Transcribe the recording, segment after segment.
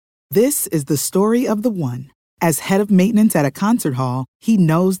This is the story of the one. As head of maintenance at a concert hall, he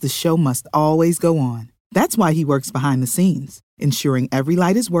knows the show must always go on. That's why he works behind the scenes, ensuring every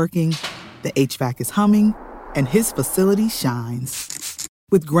light is working, the HVAC is humming, and his facility shines.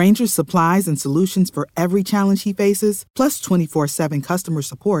 With Grainger's supplies and solutions for every challenge he faces, plus 24/7 customer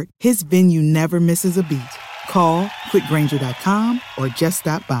support, his venue never misses a beat. Call quickgrainger.com or just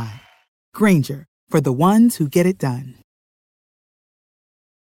stop by. Grainger, for the ones who get it done.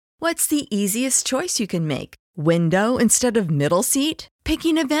 What's the easiest choice you can make? Window instead of middle seat?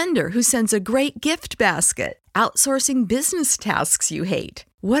 Picking a vendor who sends a great gift basket? Outsourcing business tasks you hate?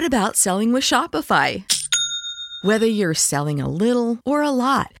 What about selling with Shopify? Whether you're selling a little or a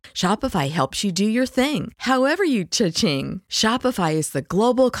lot, Shopify helps you do your thing, however you cha-ching. Shopify is the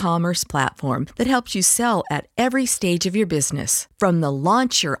global commerce platform that helps you sell at every stage of your business. From the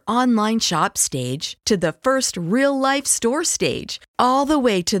launch your online shop stage to the first real-life store stage, all the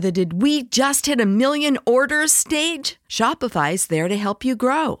way to the did we just hit a million orders stage? Shopify's there to help you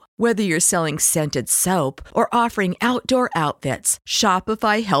grow. Whether you're selling scented soap or offering outdoor outfits,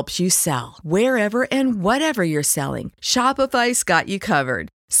 Shopify helps you sell. Wherever and whatever you're selling, Shopify's got you covered.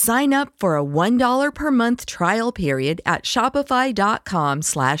 Sign up for a $1 per month trial period at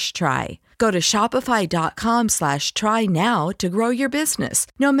shopify.com/try. Go to shopify.com/try now to grow your business,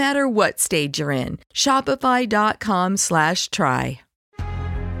 no matter what stage you're in. Shopify.com/try.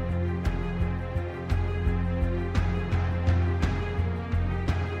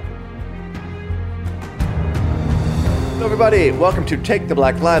 Hello everybody, welcome to Take the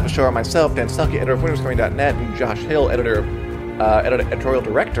Black Live, a show where myself, Dan Selke, editor of WintersComing.net, and Josh Hill, editorial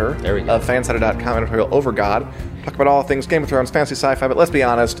director of Fansided.com, editorial overgod, talk about all things Game of Thrones, fantasy, sci-fi, but let's be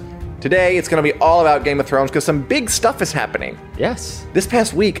honest, today it's going to be all about Game of Thrones because some big stuff is happening. Yes. This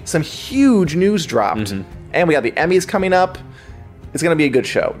past week, some huge news dropped, and we got the Emmys coming up. It's going to be a good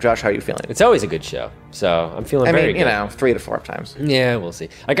show. Josh, how are you feeling? It's always a good show, so I'm feeling very good. 3 to 4 times. Yeah, we'll see.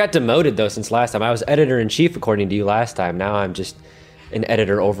 I got demoted, though, since last time. I was editor-in-chief, according to you, last time. Now I'm just an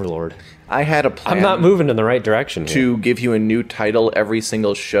editor overlord. I had a plan. I'm not moving in the right direction to give you a new title every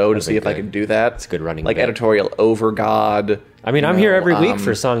single show to see if I could do that. It's a good running like bit. Editorial overgod. I mean, I'm here every week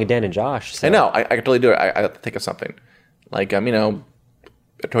for Song of Dan and Josh. So. I know. I can totally do it. I have to think of something. Like, editorial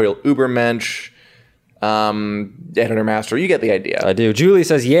Ubermensch. Editor Master, you get the idea. I do. Julie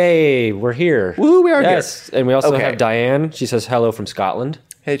says, yay, we're here. Woo, we are here. Yes, and we also have Diane. She says hello from Scotland.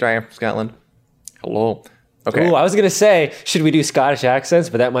 Hey, Diane from Scotland. Hello. Okay. Ooh, I was going to say, should we do Scottish accents?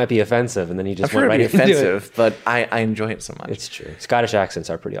 But that might be offensive, and then you just went right into it. Offensive, but I enjoy it so much. It's true. Scottish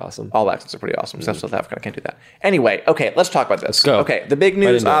accents are pretty awesome. All accents are pretty awesome. Except South African, I can't do that. Anyway, okay, let's talk about this. Let's go. Okay, the big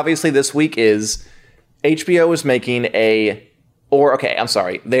news, obviously, this week is HBO is making they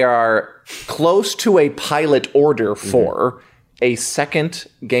are close to a pilot order for a second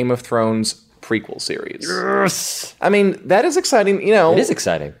Game of Thrones prequel series. Yes! I mean, that is exciting. It is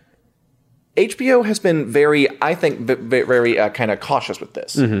exciting. HBO has been very kind of cautious with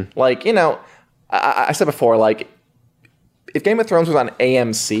this. Like, I said before, like, if Game of Thrones was on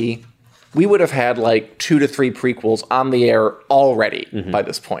AMC, we would have had like 2 to 3 prequels on the air already by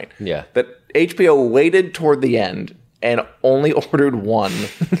this point. Yeah. But HBO waited toward the end and only ordered 1,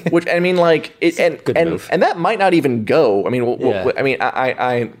 which I mean, like, and that might not even go. I mean,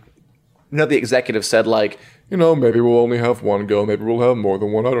 I know the executive said, like, maybe we'll only have 1 go, maybe we'll have more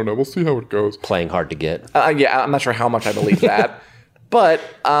than 1. I don't know. We'll see how it goes. Playing hard to get. Yeah, I'm not sure how much I believe that, but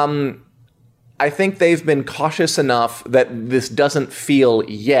I think they've been cautious enough that this doesn't feel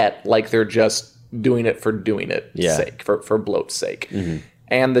yet like they're just doing it for doing it sake, for bloat's sake.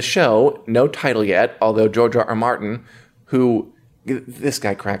 And the show, no title yet, although George R. R. Martin, who, this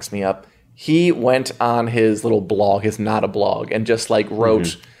guy cracks me up, he went on his little blog, his not a blog, and just like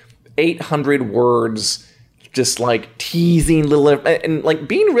wrote 800 words, just like teasing little, and like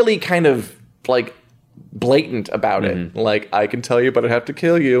being really kind of like blatant about it. Like, I can tell you, but I'd have to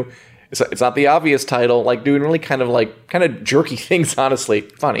kill you. It's not the obvious title, like doing really kind of jerky things, honestly.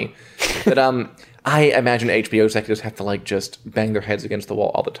 Funny. But I imagine HBO executives have to like just bang their heads against the wall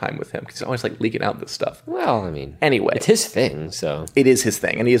all the time with him because he's always like leaking out this stuff. Well, I mean, anyway, it's his thing, so it is his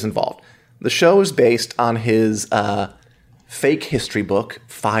thing, and he is involved. The show is based on his fake history book,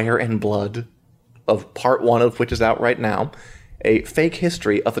 Fire and Blood, of part 1 of which is out right now. A fake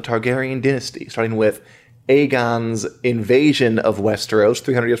history of the Targaryen dynasty, starting with Aegon's invasion of Westeros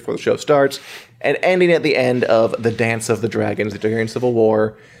 300 years before the show starts, and ending at the end of the Dance of the Dragons, the Targaryen Civil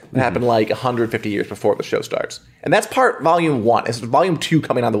War. That happened like 150 years before the show starts. And that's volume 1. It's volume 2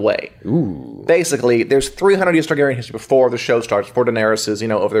 coming on the way. Ooh. Basically, there's 300 years Targaryen history before the show starts, before Daenerys is,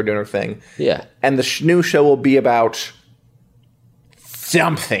 over there doing her thing. Yeah. And the new show will be about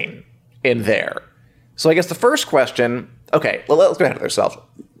something in there. So I guess the first question, okay, well, let's go ahead of ourselves.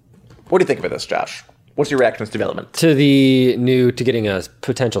 What do you think of this, Josh? What's your reaction to this development? To getting a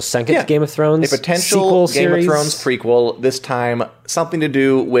potential second Game of Thrones a potential sequel Game series? of Thrones prequel, this time something to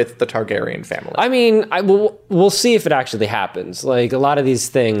do with the Targaryen family. I mean, we'll see if it actually happens. Like, a lot of these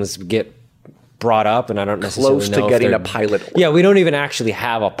things get brought up, and I don't necessarily Close know to getting a pilot order. Yeah, we don't even actually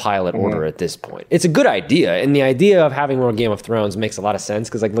have a pilot order at this point. It's a good idea, and the idea of having more Game of Thrones makes a lot of sense,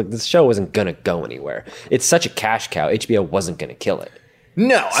 because, like, look, this show isn't going to go anywhere. It's such a cash cow. HBO wasn't going to kill it.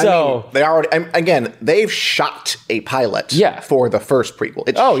 No, I mean, they already, again, they've shot a pilot for the first prequel.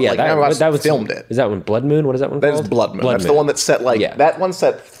 That was filmed it. Is that one Blood Moon? What is that one called? That is Blood Moon. That's the one that set, that one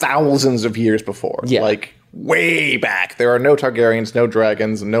set thousands of years before. Yeah. Like, way back. There are no Targaryens, no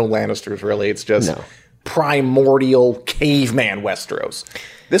dragons, no Lannisters, really. It's just primordial caveman Westeros.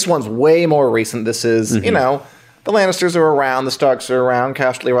 This one's way more recent. This is, the Lannisters are around, the Starks are around,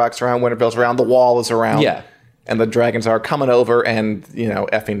 Casterly Rock's around, Winterfell's around, the Wall is around. Yeah. And the dragons are coming over and,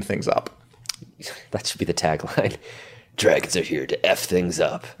 effing things up. That should be the tagline. Dragons are here to F things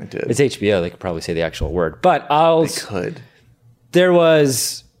up. It's HBO. They could probably say the actual word. But They could. There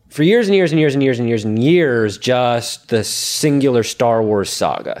was, for years and years and years and years and years and years, just the singular Star Wars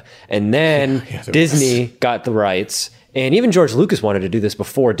saga. And then Disney got the rights. And even George Lucas wanted to do this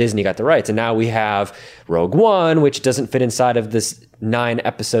before Disney got the rights. And now we have Rogue One, which doesn't fit inside of this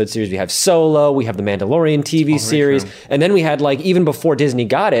 9-episode series. We have Solo. We have the Mandalorian TV series. True. And then we had, even before Disney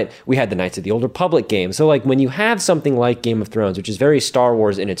got it, we had the Knights of the Old Republic game. So, when you have something like Game of Thrones, which is very Star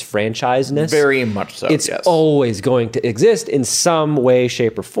Wars in its franchise-ness. Very much so, it's always going to exist in some way,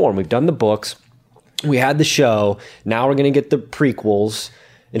 shape, or form. We've done the books. We had the show. Now we're going to get the prequels.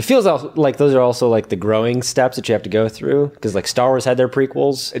 It feels like those are also the growing steps that you have to go through, because Star Wars had their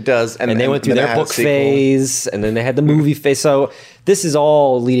prequels. It does. And they went through their book phase, and then they had the movie phase. So this is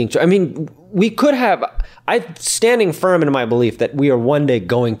all leading to, we could have, I'm standing firm in my belief that we are one day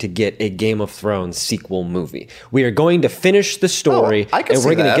going to get a Game of Thrones sequel movie. We are going to finish the story, and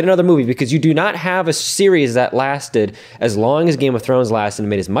we're going to get another movie, because you do not have a series that lasted as long as Game of Thrones lasted and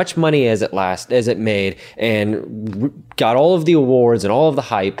made as much money as it made, and got all of the awards and all of the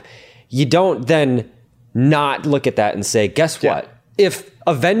hype. You don't then not look at that and say, guess what? If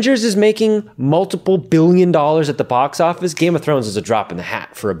Avengers is making multiple $1 billion at the box office, Game of Thrones is a drop in the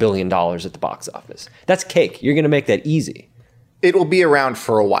hat for $1 billion at the box office. That's cake. You're going to make that easy. It will be around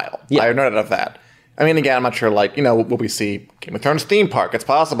for a while. Yeah. I have no doubt of that. Again, I'm not sure, will we see Game of Thrones theme park? It's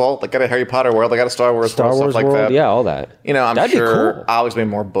possible. They got a Harry Potter world. They got a Star Wars world, stuff like that. Yeah, all that. I'm That'd sure be cool. always be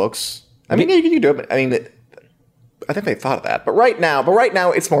more books. You can do it, but I think they thought of that. But right now,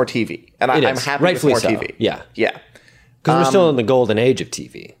 it's more TV. And I'm happy Rightfully it's more so. TV. Yeah. Yeah. Because we're still in the golden age of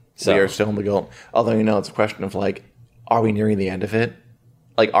TV. So. We are still in the golden. Although, it's a question of are we nearing the end of it?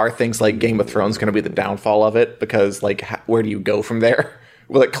 Are things like Game of Thrones going to be the downfall of it? Because where do you go from there?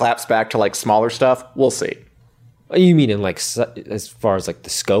 Will it collapse back to smaller stuff? We'll see. You mean in as far as the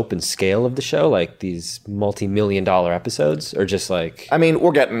scope and scale of the show, these multi-million-dollar episodes, or just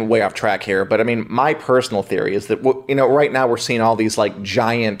we're getting way off track here, but my personal theory is that right now we're seeing all these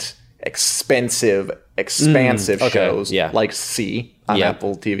giant, expensive shows, like C on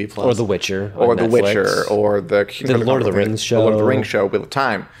Apple TV Plus, or The Witcher, or The Witcher, or the Lord of the Rings show, the Lord of the Rings show with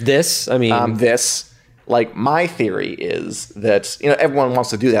time. This, my theory is that everyone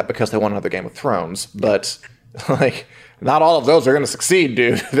wants to do that because they want another Game of Thrones, but not all of those are going to succeed,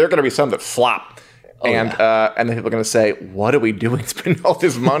 dude. There are going to be some that flop. And then people are going to say, what are we doing spending all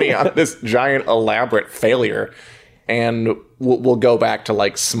this money on this giant elaborate failure? And we'll go back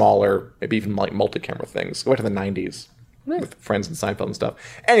to smaller, maybe even multi-camera things. Go back to the 90s with Friends and Seinfeld and stuff.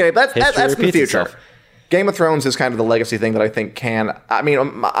 Anyway, that's the future. Itself. Game of Thrones is kind of the legacy thing that I think can...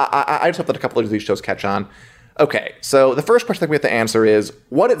 I just hope that a couple of these shows catch on. Okay, so the first question that we have to answer is,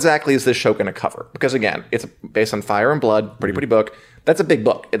 what exactly is this show going to cover? Because again, it's based on Fire and Blood, pretty book. That's a big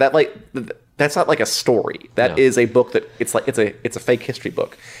book. That's not a story. That is a book that it's a fake history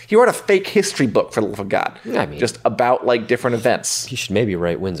book. He wrote a fake history book, for the love of God. Just about different events. He should maybe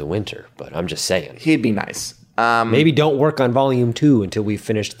write Winds of Winter, but I'm just saying. He'd be nice. Maybe don't work on volume 2 until we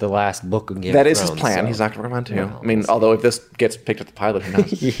finished the last book of Game of Thrones. That is his plan. So. He's not going to work on 2. Well, although if this gets picked up the pilot, who knows?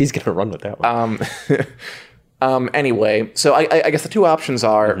 He's going to run with that one. Anyway, so I guess the two options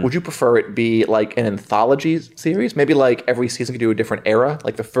are, would you prefer it be an anthology series? Maybe every season could do a different era.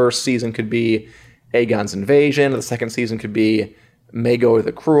 The first season could be Aegon's invasion. The second season could be Maegor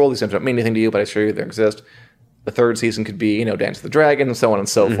the Cruel. These names don't mean anything to you, but I assure you they exist. The third season could be, Dance of the Dragon, and so on and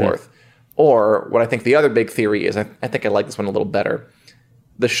so forth. Or what I think the other big theory is, I think I like this one a little better.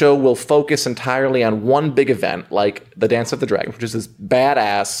 the show will focus entirely on one big event, like the Dance of the Dragon, which is this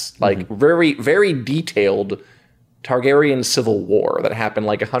badass, like very, very detailed Targaryen civil war that happened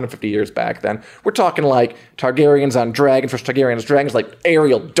like 150 years back then. We're talking like Targaryens on dragons versus Targaryens dragons, like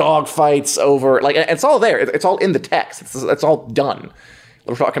aerial dogfights over, like, it's all there. It's all in the text. It's all done.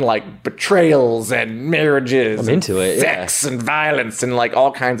 We're talking like betrayals and marriages. I'm into it. Sex and violence and like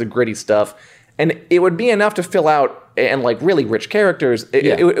all kinds of gritty stuff. And it would be enough to fill out, and like really rich characters.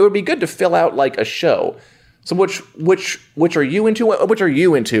 It would be good to fill out like a show. So which are you into? Which are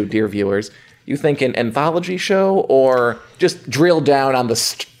you into, dear viewers? You think an anthology show, or just drill down on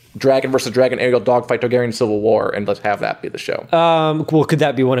the dragon versus dragon aerial dogfight Targaryen civil war and let's have that be the show? Well, could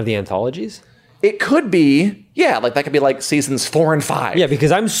that be one of the anthologies? It could be, yeah. Like that could be like seasons 4 and 5. Yeah,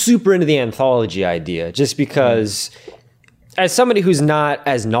 because I'm super into the anthology idea, just because as somebody who's not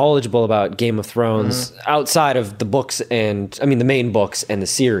as knowledgeable about Game of Thrones outside of the books and, I mean, the main books and the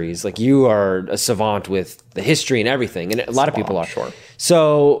series, like you are a savant with the history and everything, and a lot of people are. Sure.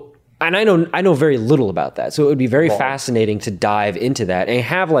 So, and I know very little about that, so it would be very fascinating to dive into that and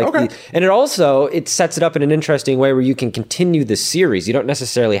have like, and it sets it up in an interesting way where you can continue the series. You don't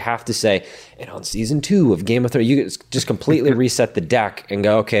necessarily have to say, and on season 2 of Game of Thrones, you just completely reset the deck and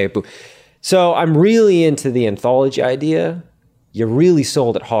go, okay. So I'm really into the anthology idea. You really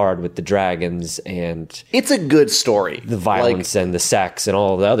sold it hard with the dragons and it's a good story. The violence and the sex and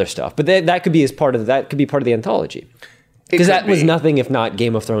all the other stuff, but that could be part of the anthology. Because that was nothing if not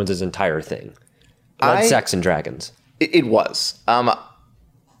Game of Thrones' entire thing. Blood, sex, and dragons. It was.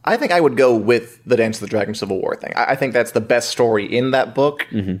 I think I would go with the Dance of the Dragon Civil War thing. I think that's the best story in that book.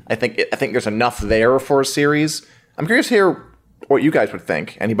 I think there's enough there for a series. I'm curious to hear what you guys would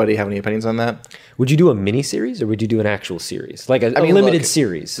think. Anybody have any opinions on that? Would you do a mini-series or would you do an actual series? Like a limited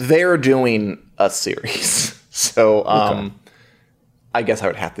series? They're doing a series. So I guess I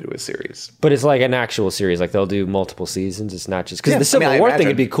would have to do a series. But it's like an actual series. Like they'll do multiple seasons. It's not just... Because the Civil War thing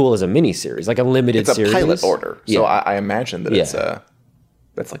would be cool as a mini-series. Like a limited series. It's a pilot order. So I imagine that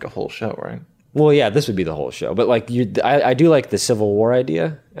that's like a whole show, right? Well, yeah, this would be the whole show. But like I do like the Civil War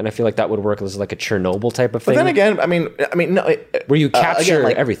idea. And I feel like that would work as like a Chernobyl type of thing. But then again, I mean, no. Where you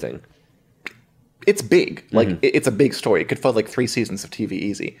capture everything. It's big. Like it's a big story. It could fill like 3 seasons of TV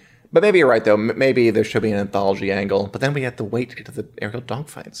easy. But maybe you're right, though. Maybe there should be an anthology angle. But then we have to wait to get to the aerial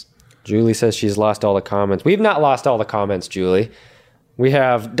dogfights. Julie says she's lost all the comments. We've not lost all the comments, Julie. We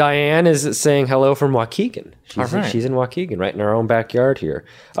have Diane is saying hello from Waukegan. She's in Waukegan, right in our own backyard here.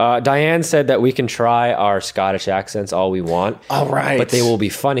 Diane said that we can try our Scottish accents all we want. All right. But they will be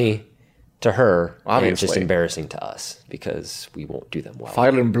funny to her Obviously. and just embarrassing to us because we won't do them well.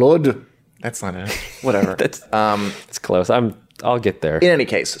 Fire and blood. That's not it. Whatever. It's close. I'll get there. In any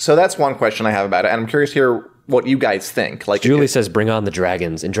case, so that's one question I have about it, and I'm curious to hear what you guys think. Like Julie says, "Bring on the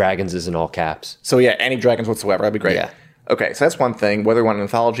dragons," and dragons is in all caps. So yeah, any dragons whatsoever, that'd be great. Yeah. Okay, so that's one thing. Whether you want an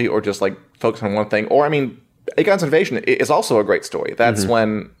anthology or just like focus on one thing, or I mean, Aegon's Invasion is also a great story. That's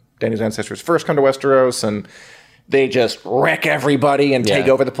when Dany's ancestors first come to Westeros, and they just wreck everybody and take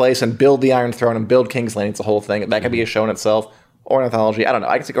over the place and build the Iron Throne and build King's Landing. It's a whole thing. That could be a show in itself or an anthology. I don't know.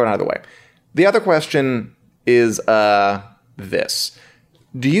 I can see it going either way. The other question is this.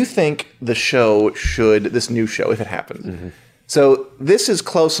 Do you think the show this new show, if it happens, so this is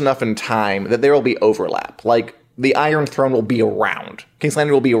close enough in time that there will be overlap. Like, the Iron Throne will be around. King's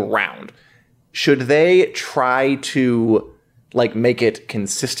Landing will be around. Should they try to, like, make it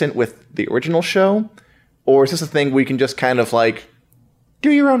consistent with the original show? Or is this a thing where you can just kind of, like,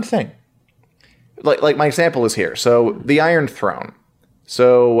 do your own thing? Like my example is here. So, the Iron Throne.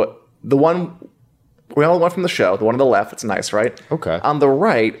 So, the one from the show, the one on the left, it's nice, right? Okay. On the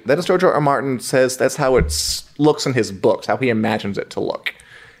right, that is George R. R. Martin says that's how it looks in his books, how he imagines it to look.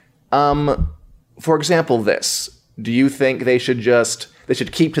 For example, this. Do you think they should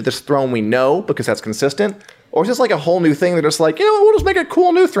keep to this throne we know because that's consistent? Or is this like a whole new thing? They're just like, we'll just make a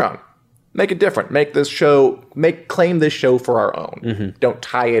cool new throne. Make it different. Claim this show for our own. Don't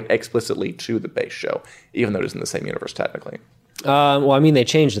tie it explicitly to the base show, even though it is in the same universe technically. Well, I mean, they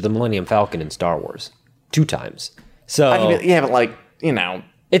changed the Millennium Falcon in Star Wars 2 times. So but like, it's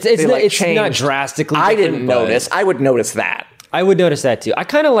not drastically different. I didn't notice. I would notice that. I would notice that too. I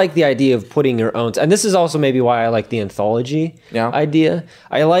kind of like the idea of putting your own, and this is also maybe why I like the anthology idea.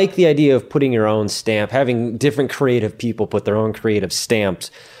 I like the idea of putting your own stamp, having different creative people put their own creative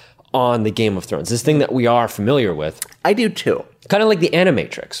stamps on the Game of Thrones. This thing that we are familiar with. I do too. Kind of like the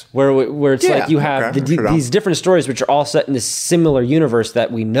Animatrix, where it's like you have these different stories which are all set in this similar universe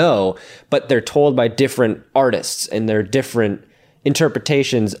that we know, but they're told by different artists and they're different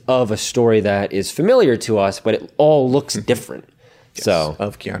interpretations of a story that is familiar to us, but it all looks different. Yes, So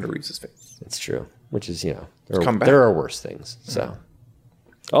of Keanu Reeves' face. it's true, which is, there are worse things. So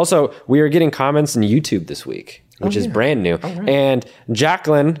also, we are getting comments on YouTube this week, which is brand new. Right. And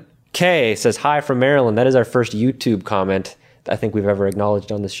Jacqueline K says, hi from Maryland. That is our first YouTube comment I think we've ever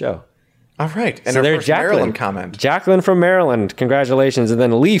acknowledged on this show. All right. And so our there's first Jacqueline. Maryland comment. Jacqueline from Maryland. Congratulations. And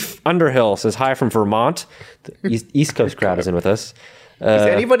then Leaf Underhill says, hi from Vermont. The East Coast crowd is in with us. Does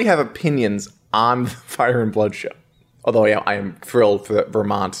anybody have opinions on the Fire and Blood show? Although I am thrilled for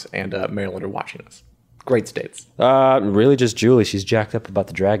Vermont and Maryland are watching us. Great states. Really just Julie. She's jacked up about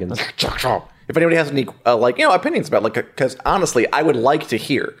the dragons. If anybody has any opinions about because honestly, I would like to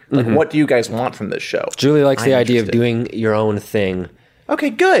hear what do you guys want from this show? Julie likes the idea of doing your own thing. Okay,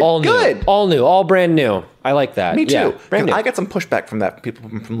 good. All new. Good. All new. All brand new. I like that. Me too. Yeah, brand new. I got some pushback from that. People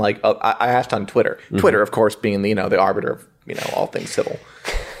from I asked on Twitter. Twitter, of course, being the arbiter of all things civil.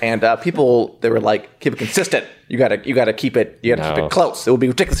 And people, they were like, keep it consistent. You gotta keep it. You gotta keep it close. It would be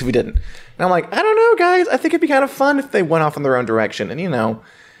ridiculous if we didn't. And I'm like, I don't know, guys. I think it'd be kind of fun if they went off in their own direction and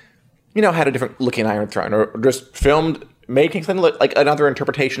had a different looking Iron Throne or just made King's Landing look like another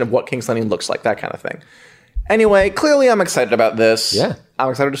interpretation of what King's Landing looks like, that kind of thing. Anyway, clearly I'm excited about this. Yeah. I'm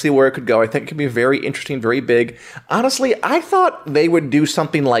excited to see where it could go. I think it could be very interesting, very big. Honestly, I thought they would do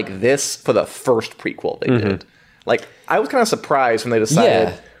something like this for the first prequel they did. Like, I was kind of surprised when they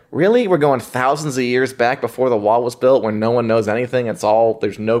decided, really? We're going thousands of years back before the wall was built when no one knows anything.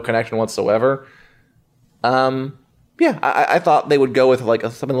 There's no connection whatsoever. I thought they would go with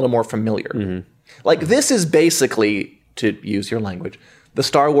something a little more familiar. Like, this is basically, to use your language, the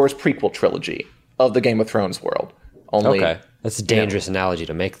Star Wars prequel trilogy of the Game of Thrones world. Only, that's a dangerous analogy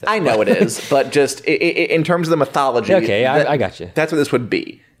to make. That I know it is, but just in terms of the mythology, I got you. That's what this would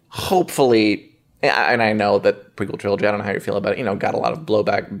be. Hopefully, and I know that prequel trilogy, I don't know how you feel about it. Got a lot of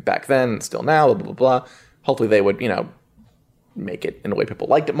blowback back then, still now, blah blah blah. Hopefully, they would make it in a way people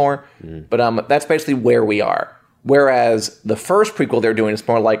liked it more. But that's basically where we are. Whereas the first prequel they're doing is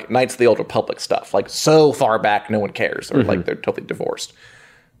more like Knights of the Old Republic stuff, like so far back no one cares, or like they're totally divorced.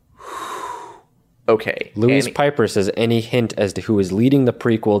 Okay. Louise Piper says, any hint as to who is leading the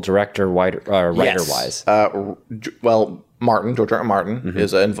prequel, director, writer-wise? Well, George R. R. Martin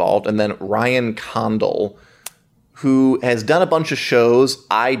is involved, and then Ryan Condal, who has done a bunch of shows.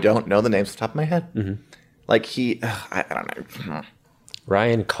 I don't know the names off the top of my head. Like I don't know.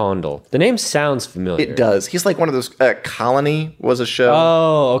 Ryan Condal. The name sounds familiar. It does. He's like one of those. Colony was a show.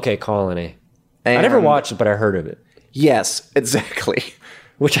 Oh, okay, Colony. I never watched it, but I heard of it. Yes, exactly.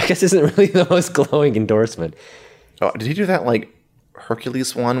 Which I guess isn't really the most glowing endorsement. Oh, did he do that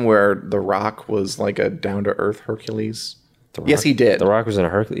Hercules one where The Rock was like a down to earth Hercules? Yes, he did. The Rock was in a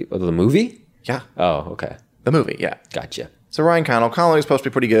Hercules. Oh, the movie? Yeah. Oh, okay. The movie, yeah. Gotcha. So Ryan Condal. Colony was supposed to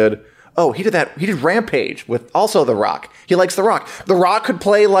be pretty good. Oh, he did that. He did Rampage with also The Rock. He likes The Rock. The Rock could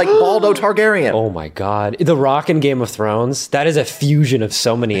play like Baldo Targaryen. Oh my God. The Rock in Game of Thrones. That is a fusion of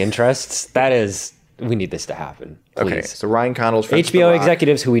so many interests. We need this to happen. Please. Okay, so Ryan Condal's friends with HBO The Rock.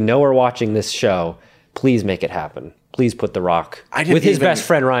 executives who we know are watching this show, please make it happen. Please put The Rock with his best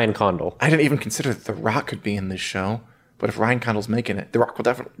friend Ryan Condal. I didn't even consider that The Rock could be in this show, but if Ryan Condal's making it, The Rock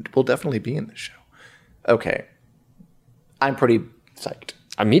will definitely be in this show. Okay, I'm pretty psyched.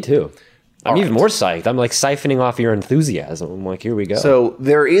 Me too. I'm even more psyched. I'm like siphoning off your enthusiasm. I'm like, here we go. So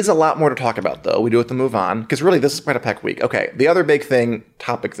there is a lot more to talk about, though. We do have to move on because really this is quite a packed week. Okay, the other big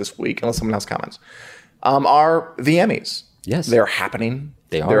topic this week, unless someone else comments, are the Emmys. Yes, they're happening.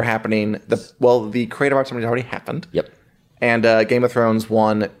 They're happening. The Creative Arts Emmys already happened. Yep. And Game of Thrones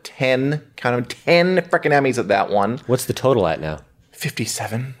won 10 freaking Emmys at that one. What's the total at now?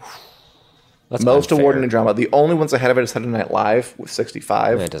 57. That's most awarded in drama. The only ones ahead of it is Saturday Night Live with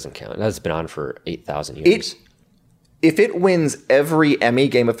 65. That doesn't count. That's been on for 8,000 years. If it wins every Emmy,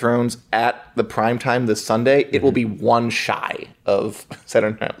 Game of Thrones, at the prime time this Sunday, it will be one shy of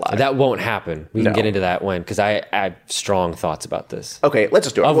Saturday Night Live. That won't happen. We can get into that when, because I have strong thoughts about this. Okay, let's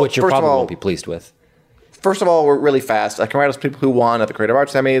just do it. Of which you probably won't be pleased with. First of all, we're really fast. Congratulations to people who won at the Creative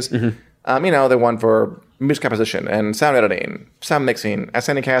Arts Emmys. They won for music composition and sound editing, sound mixing,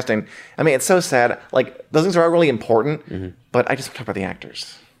 outstanding casting. I mean, it's so sad. Like, those things are all really important, but I just want to talk about the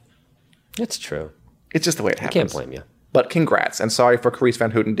actors. It's true. It's just the way it happens. I can't blame you. But congrats. And sorry for Carice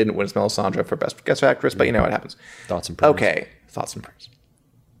Van Houten didn't win as Melisandre for Best Guest Actress, but you know what happens. Thoughts and prayers. Okay. Thoughts and prayers.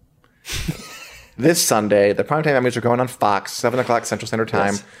 This Sunday, the primetime Emmys are going on Fox, 7 o'clock Central Standard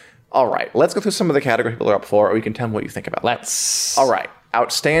Time. Yes. All right. Let's go through some of the categories people are up for, or you can tell me what you think about Let's. All right.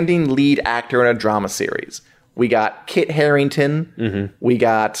 Outstanding lead actor in a drama series. We got Kit Harington. We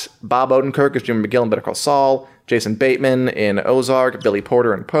got Bob Odenkirk as Jim McGill in Better Call Saul. Jason Bateman in Ozark. Billy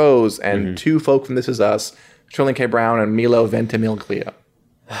Porter in Pose. And two folk from This Is Us. Sterling K. Brown and Milo Ventimiglia.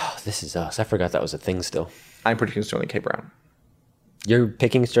 Oh, This Is Us. I forgot that was a thing still. I'm predicting Sterling K. Brown. You're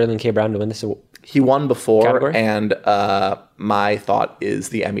picking Sterling K. Brown to win this? He won before, Category? and my thought is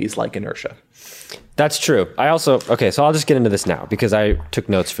the Emmys like inertia. That's true. I also... Okay, so I'll just get into this now because I took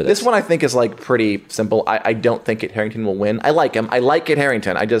notes for this. This one I think is like pretty simple. I don't think Kit Harington will win. I like him. I like Kit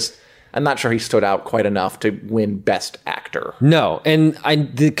Harington. I'm not sure he stood out quite enough to win Best Actor. No, and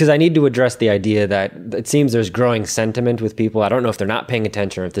because I need to address the idea that it seems there's growing sentiment with people. I don't know if they're not paying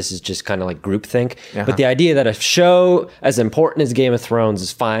attention or if this is just kind of like groupthink. But the idea that a show as important as Game of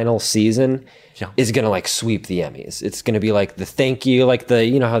Thrones' final season is going to like sweep the Emmys. It's going to be like the thank you, like the,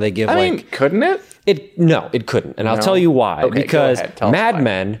 you know how they give I mean, couldn't it? No, it couldn't. And I'll tell you why. Okay, because go ahead. Tell us Mad why.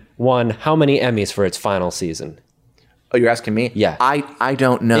 Men won how many Emmys for its final season? Oh, you're asking me? Yeah. I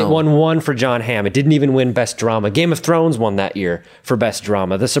don't know. It won one for John Hamm. It didn't even win Best Drama. Game of Thrones won that year for Best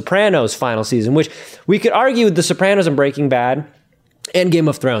Drama. The Sopranos final season, which we could argue The Sopranos and Breaking Bad and Game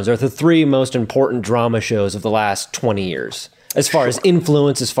of Thrones are the three most important drama shows of the last 20 years. As far as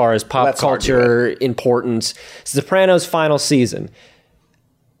influence, as far as pop Let's argue culture importance. Sopranos final season.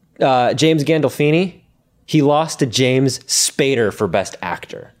 James Gandolfini, he lost to James Spader for Best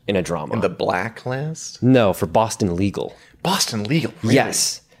Actor in a drama. The Blacklist? No, for Boston Legal. Boston Legal. Really?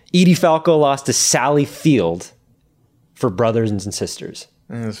 Yes. Edie Falco lost to Sally Field for Brothers and Sisters.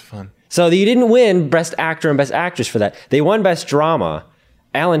 That was fun. So you didn't win Best Actor and Best Actress for that. They won Best Drama.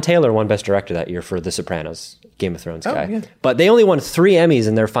 Alan Taylor won Best Director that year for The Sopranos, Game of Thrones guy. Yeah. But they only won 3 Emmys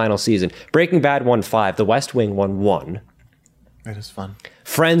in their final season. Breaking Bad won 5. The West Wing won 1. That is fun.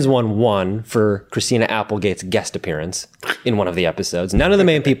 Friends won 1 for Christina Applegate's guest appearance in one of the episodes. None of the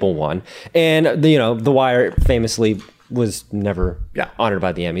main people won. And, The Wire famously was never honored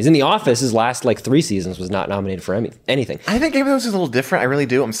by the Emmys. And The Office's last, 3 seasons was not nominated for anything. I think Game of Thrones is a little different. I really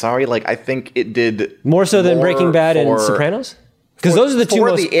do. I'm sorry. I think it did... More so than Breaking Bad and Sopranos? Because those are the two for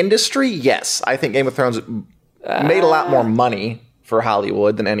most... the industry, yes. I think Game of Thrones made a lot more money for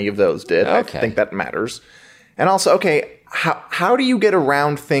Hollywood than any of those did. Okay. I think that matters. And also, okay, how do you get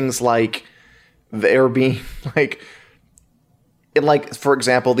around things like there being, for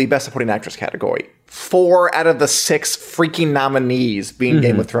example, the Best Supporting Actress category? 4 out of the 6 freaking nominees being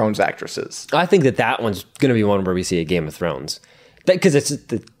Game of Thrones actresses. I think that one's going to be one where we see a Game of Thrones. Because it's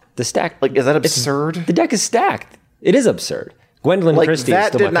the stack... Is that absurd? The deck is stacked. It is absurd. Gwendolyn Christie is that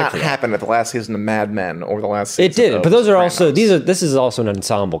still did my not pick for that. happen at the last season of Mad Men or the last season. It did, of but those are also Sopranos. this is also an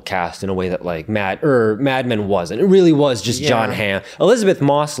ensemble cast in a way that Mad Men wasn't. It really was just John Hamm. Elizabeth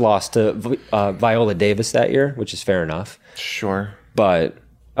Moss lost to Viola Davis that year, which is fair enough. Sure, but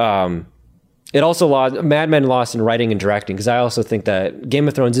it also lost. Mad Men lost in writing and directing because I also think that Game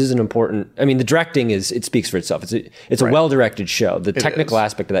of Thrones is an important. I mean, the directing it speaks for itself. It's a well directed show. The technical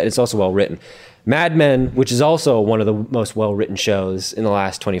aspect of that, it's also well written. Mad Men, which is also one of the most well-written shows in the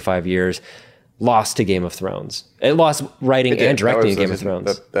last 25 years, lost to Game of Thrones. It lost writing and directing in Game of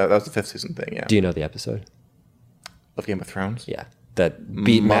Thrones. That was the 5th season thing, yeah. Do you know the episode? Of Game of Thrones? Yeah. That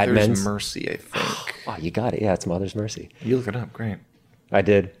beat Mad Men's. Mother's Mercy, I think. Oh, you got it. Yeah, it's Mother's Mercy. You look it up. Great. I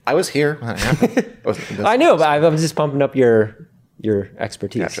did. I was here when it happened. I know, but I'm just pumping up your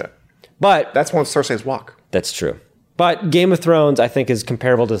expertise. Gotcha. But That's one of Cersei's walk. that's true. But Game of Thrones, I think, is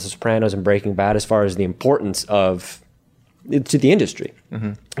comparable to The Sopranos and Breaking Bad as far as the importance to the industry.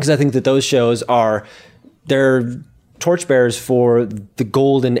 Because I think that those shows they're torchbearers for the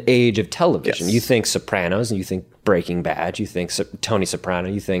golden age of television. Yes. You think Sopranos, and you think Breaking Bad, you think Tony Soprano,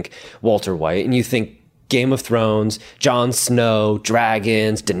 you think Walter White, and you think Game of Thrones, Jon Snow,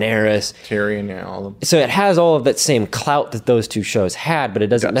 dragons, Daenerys. Tyrion, yeah, all of them. So it has all of that same clout that those two shows had, but it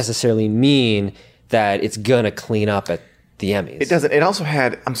doesn't necessarily mean that it's going to clean up at the Emmys. It doesn't. It also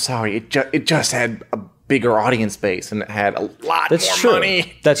had, I'm sorry, it just had a bigger audience base and it had a lot more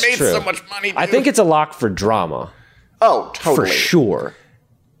money. That's made true. so much money, dude. I think it's a lock for drama. Oh, totally. For sure.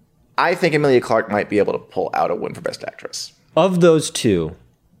 I think Emilia Clarke might be able to pull out a win for Best Actress. Of those two,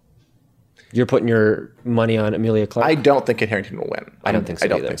 you're putting your money on Emilia Clarke? I don't think Kit Harington will win. I don't think so I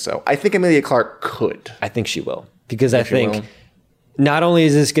don't either. think so. I think Emilia Clarke could. I think she will. Because I think will. not only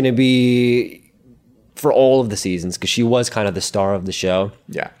is this going to be for all of the seasons, because she was kind of the star of the show.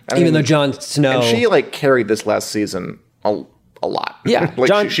 Yeah. Even though Jon Snow... And she carried this last season a lot. Yeah,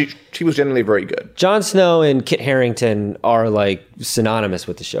 she was generally very good. Jon Snow and Kit Harington are synonymous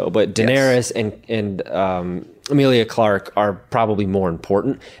with the show, but Daenerys and Emilia Clarke are probably more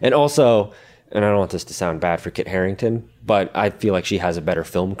important. And also, and I don't want this to sound bad for Kit Harington, but I feel like she has a better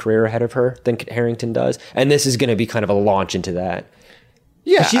film career ahead of her than Kit Harington does. And this is going to be kind of a launch into that.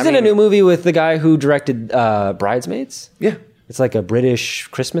 Yeah. She's in a new movie with the guy who directed Bridesmaids. Yeah. It's like a British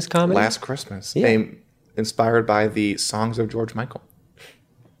Christmas comedy. Last Christmas. Yeah. inspired by the songs of George Michael.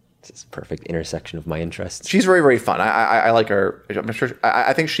 This is a perfect intersection of my interests. She's very, very fun. I like her. I'm sure.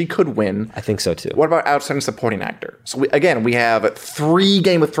 I think she could win. I think so too. What about outstanding supporting actor? So we have 3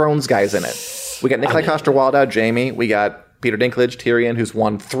 Game of Thrones guys in it. We got Nikolai Coster-Waldau, Jaime. We got Peter Dinklage, Tyrion, who's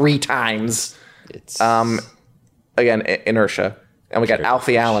won 3 times. It's Again, Inertia, and we got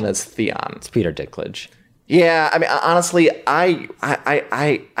Alfie Allen as Theon. It's Peter Dinklage. Yeah, I mean, honestly, I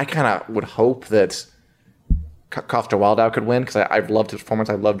kind of would hope that Coster-Waldau could win because I've loved his performance.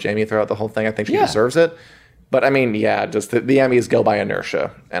 I've loved Jaime throughout the whole thing. I think she deserves it. But I mean, yeah, just the Emmys go by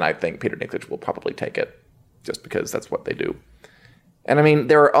inertia, and I think Peter Dinklage will probably take it just because that's what they do. And I mean,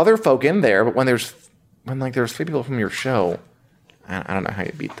 there are other folk in there, but when there's 3 people from your show, I don't know how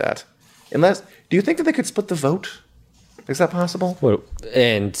you beat that. Unless, do you think that they could split the vote? Is that possible? What,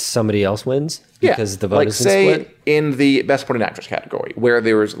 and somebody else wins because the vote isn't split? Say in the Best Supporting Actress category, where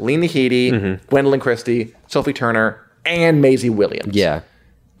there was Lena Headey, Gwendolyn Christie, Sophie Turner, and Maisie Williams. Yeah.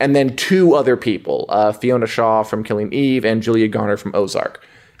 And then 2 other people, Fiona Shaw from Killing Eve and Julia Garner from Ozark.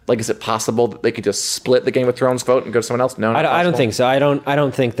 Like, is it possible that they could just split the Game of Thrones vote and go to someone else? No, I don't think so. I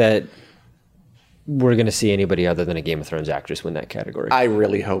don't think that we're going to see anybody other than a Game of Thrones actress win that category. I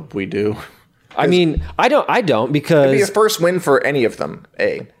really hope we do. I mean, I don't because it'd be a first win for any of them.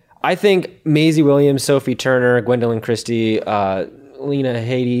 I think Maisie Williams, Sophie Turner, Gwendolyn Christie, Lena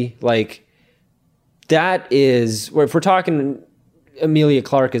Headey, like that is where if we're talking Emilia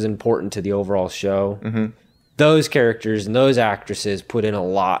Clarke is important to the overall show. Mm-hmm. Those characters and those actresses put in a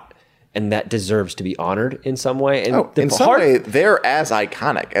lot, and that deserves to be honored in some way. And in some way, they're as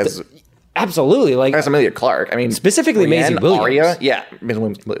iconic as absolutely like as Emilia Clarke. I mean, specifically Maisie Williams. Arya, yeah, Maisie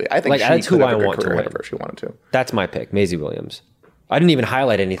Williams. I think that's who I want to win. If she wanted to. That's my pick, Maisie Williams. I didn't even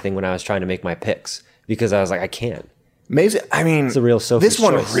highlight anything when I was trying to make my picks because I was like, I can't. Maisie, I mean, it's a real Sophie's This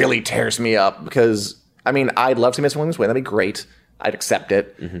one choice. really tears me up because I mean, I'd love to see Maisie Williams win. That'd be great. I'd accept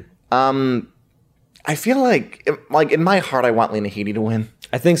it. Mm-hmm. I feel like in my heart, I want Lena Headey to win.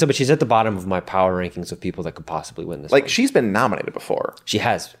 I think so, but she's at the bottom of my power rankings of people that could possibly win this. Like, she's been nominated before. She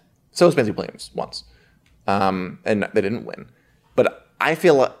has. So has Maisie Williams once. And they didn't win. But I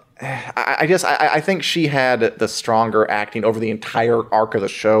feel, I think she had the stronger acting over the entire arc of the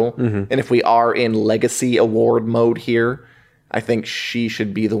show. Mm-hmm. And if we are in legacy award mode here, I think she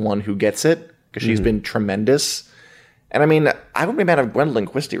should be the one who gets it because she's been tremendous. And I mean, I wouldn't be mad if Gwendolyn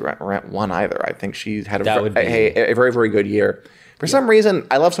Christie won either. I think she had a very, very good year. For some reason,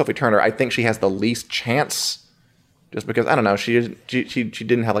 I love Sophie Turner. I think she has the least chance, just because I don't know. She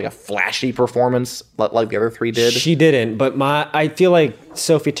didn't have like a flashy performance like the other 3 did. She didn't, but I feel like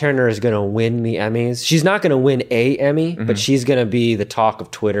Sophie Turner is going to win the Emmys. She's not going to win a Emmy, but she's going to be the talk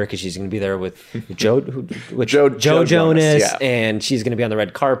of Twitter because she's going to be there with Joe Jonas, and she's going to be on the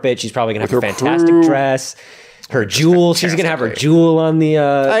red carpet. She's probably going to have a fantastic dress. Her jewel. She's going to have her jewel on the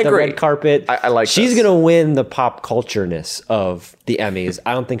red carpet. I like She's going to win the pop culture-ness of the Emmys.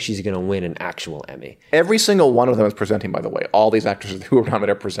 I don't think she's going to win an actual Emmy. Every single one of them is presenting, by the way. All these actresses who are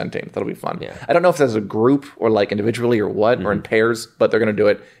nominated are presenting. That'll be fun. Yeah. I don't know if that's as a group or like individually or what, or in pairs, but they're going to do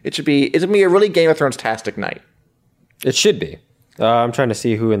it. It's going to be a really Game of Thrones-tastic night. It should be. I'm trying to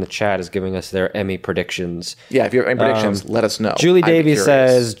see who in the chat is giving us their Emmy predictions. Yeah, if you have any predictions, let us know. Julie Davies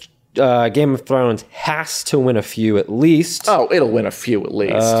says Game of Thrones has to win a few at least. Oh, it'll win a few at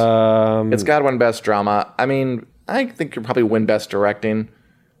least. It's got to win Best Drama. I mean, I think you'll probably win Best Directing.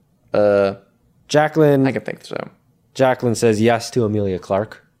 Jacqueline. I can think so. Jacqueline says yes to Emilia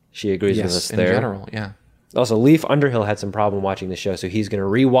Clarke. She agrees with us there. In general, yeah. Also, Leaf Underhill had some problem watching the show, so he's going to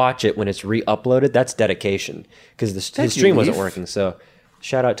rewatch it when it's re-uploaded. That's dedication because his stream wasn't working. So,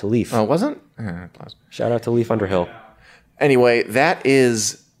 shout out to Leaf. Oh, it wasn't? Shout out to Leaf Underhill. Anyway, that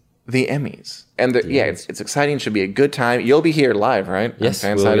is the Emmys, and it's exciting. Should be a good time. You'll be here live, right? Yes,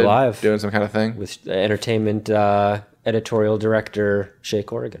 we'll be live doing some kind of thing with entertainment editorial director Shay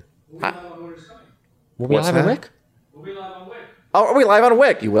Corrigan. We'll be live on Wick. We'll be live on Wick. Oh, are we live on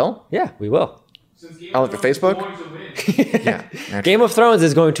Wick? You will? Yeah, we will. On like the Facebook? Yeah. Game of Thrones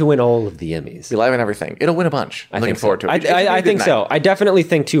is going to win all of the Emmys. Be live on everything. It'll win a bunch. I'm looking forward to it. I think so. I definitely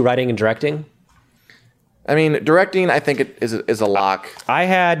think too. Writing and directing. I mean, directing, I think it is a lock. I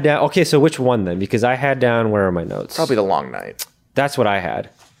had okay. So which one then? Because I had down. Where are my notes? Probably The Long Night. That's what I had.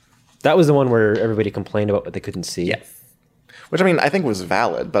 That was the one where everybody complained about what they couldn't see. Yes. Which I mean, I think was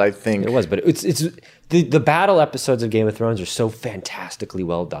valid, but I think it was. But it's the battle episodes of Game of Thrones are so fantastically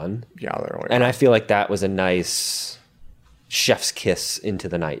well done. Yeah, they're really and I feel like that was a nice chef's kiss into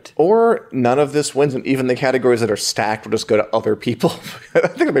the night. Or none of this wins, and even the categories that are stacked will just go to other people. I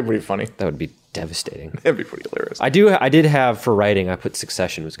think that'd be pretty funny. That would be devastating. That'd be pretty hilarious. I did have for writing, I put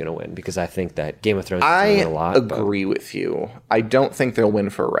Succession was going to win because I think that Game of Thrones is going to win a lot. I agree with you. I don't think they'll win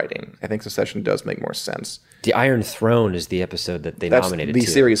for writing. I think Succession does make more sense. The Iron Throne is the episode that they nominated the to.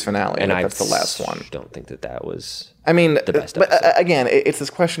 series finale, and that's the last one. I don't think that was the best but episode. Again, it's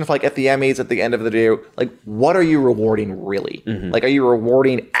this question of like at the Emmys, at the end of the day, like what are you rewarding really? Like, are you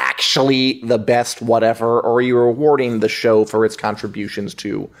rewarding actually the best whatever, or are you rewarding the show for its contributions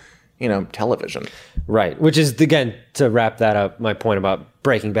to, television? Right, which is, again, to wrap that up, my point about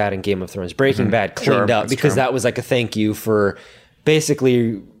Breaking Bad and Game of Thrones. Breaking Bad cleaned up because that was like a thank you for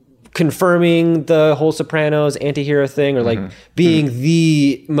basically confirming the whole Sopranos anti-hero thing, or like being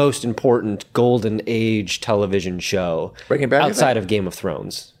the most important golden age television show Breaking Bad, outside of Game of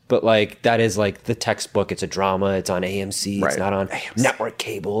Thrones. But like that is like the textbook. It's a drama. It's on AMC. It's not on network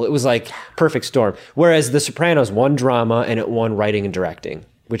cable. It was like perfect storm. Whereas The Sopranos won drama and it won writing and directing,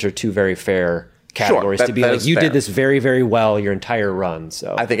 which are two very fair categories to be like, you did this very, very well your entire run.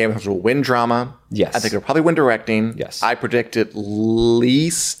 So I think Game of Thrones will win drama. Yes. I think it'll probably win directing. Yes. I predict at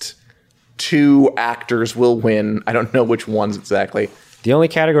least 2 actors will win. I don't know which ones exactly. The only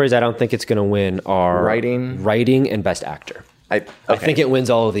categories I don't think it's going to win are writing and best actor. I think it wins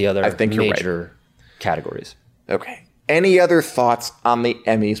all of the other you're major categories. Okay. Any other thoughts on the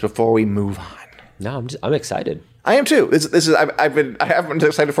Emmys before we move on? No, I'm excited. I am too. This is I haven't been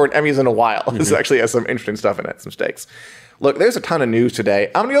excited for an Emmys in a while. This actually has some interesting stuff in it, some stakes. Look, there's a ton of news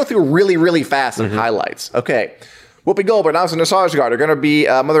today. I'm going to go through really, really fast some highlights. Okay. Whoopi Goldberg, Alison Skarsgård are going to be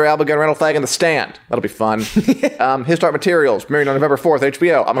Mother Abigail, Randall Flagg in The Stand. That'll be fun. His Dark Materials, premiering on November 4th,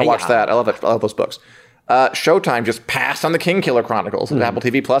 HBO. I'm going to watch that. I love that. I love those books. Showtime just passed on the King Killer Chronicles. Apple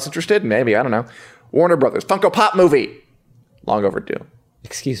TV Plus interested? Maybe. I don't know. Warner Brothers, Funko Pop movie. Long overdue.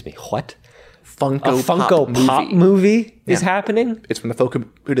 Excuse me, what? Funko Pop movie is happening? It's from the Funko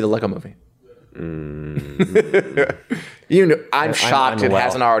who did the Lego movie. I'm shocked it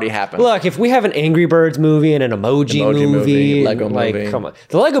hasn't already happened. Look, if we have an Angry Birds movie and an emoji movie, Lego movie. Come on.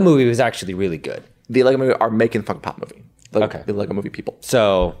 The Lego movie was actually really good. The Lego movie are making Funko Pop movie. Okay. The Lego movie people.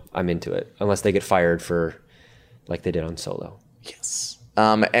 So I'm into it, unless they get fired for like they did on Solo. Yes.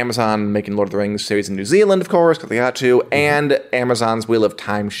 Amazon making Lord of the Rings series in New Zealand, of course, because they got to. And Amazon's Wheel of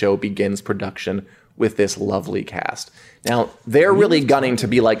Time show begins production with this lovely cast. Now, they're really gunning to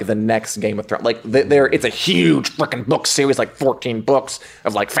be like the next Game of Thrones. Like, it's a huge freaking book series, like 14 books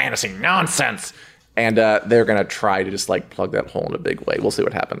of like fantasy nonsense. And they're going to try to just like plug that hole in a big way. We'll see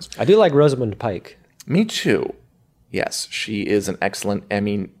what happens. I do like Rosamund Pike. Me too. Yes, she is an excellent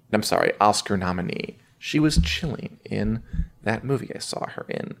Oscar nominee. She was chilling in that movie I saw her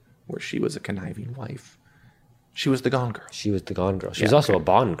in, where she was a conniving wife. She was the Gone Girl. She was was also a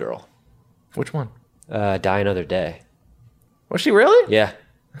Bond girl. Which one? Die Another Day. Was she really? Yeah.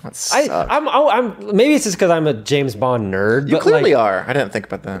 I'm maybe it's just because I'm a James Bond nerd. You but clearly are. I didn't think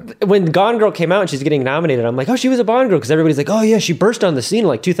about that. When Gone Girl came out and she's getting nominated, I'm like, oh, she was a Bond girl, because everybody's like, oh yeah, she burst on the scene in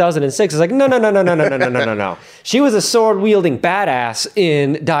like 2006. It's like, no. She was a sword wielding badass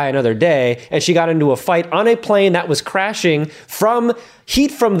in Die Another Day, and she got into a fight on a plane that was crashing from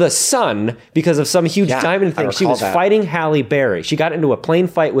heat from the sun because of some huge diamond thing. She was fighting Halle Berry. She got into a plane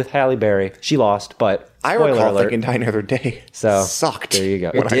fight with Halle Berry. She lost, but I recall thinking Die Another Day sucked. There you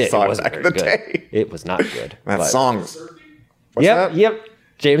go. When I saw it back in the day. It was not good. That song. Yep.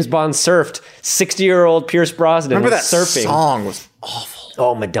 James Bond surfed. 60-year-old Pierce Brosnan Remember was that surfing. Song was awful.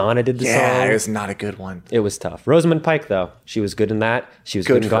 Oh, Madonna did the song. Yeah, it was not a good one. It was tough. Rosamund Pike, though, she was good in that. She was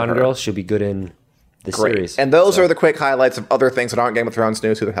good in Gone Girl. She'll be good in the series. And those are the quick highlights of other things that aren't Game of Thrones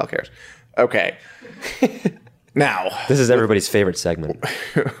news. Who the hell cares? Okay. Now. This is everybody's favorite segment.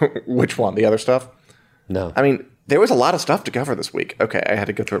 Which one? The other stuff? No. I mean, there was a lot of stuff to cover this week. Okay, I had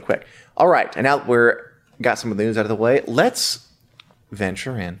to go through it quick. All right, and now got some of the news out of the way. Let's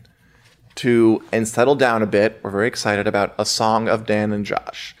venture in and settle down a bit. We're very excited about A Song of Dan and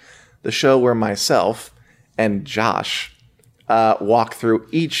Josh, the show where myself and Josh walk through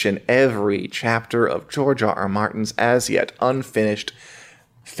each and every chapter of George R.R. Martin's as yet unfinished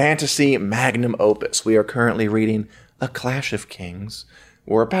fantasy magnum opus. We are currently reading A Clash of Kings.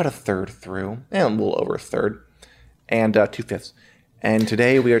 We're about a third through, and a little over a third, and 2/5. And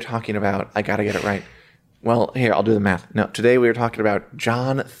today we are talking about, I gotta get it right. Well, here, I'll do the math. No, today we are talking about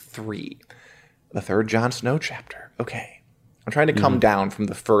Jon 3, the third Jon Snow chapter. Okay. I'm trying to come down from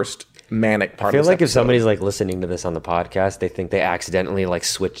the first manic part of this I feel like episode. if somebody's like listening to this on the podcast, they think they accidentally like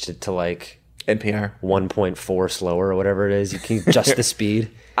switched it to like NPR 1.4 slower or whatever it is. You can adjust the speed.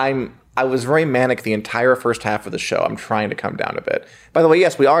 I I was very manic the entire first half of the show. I'm trying to come down a bit. By the way,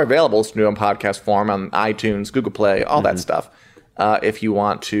 yes, we are available to do in podcast form on iTunes, Google Play, all that stuff. If you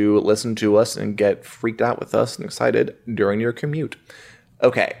want to listen to us and get freaked out with us and excited during your commute.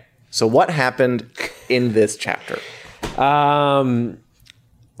 Okay, so what happened in this chapter? Lots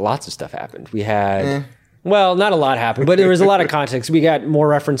of stuff happened. We had... Well, not a lot happened, but there was a lot of context. We got more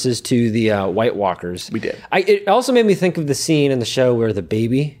references to the White Walkers. We did. It also made me think of the scene in the show where the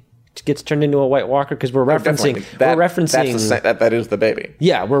baby gets turned into a White Walker, because we're referencing... That is the baby.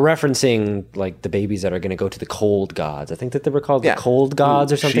 Yeah, we're referencing like the babies that are going to go to the cold gods. I think that they were called the cold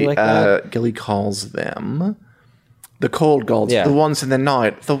gods or something like that. Gilly calls them the cold gods, the ones in the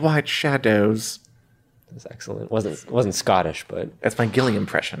night, the white shadows. That's excellent. Wasn't Scottish, but that's my Gilly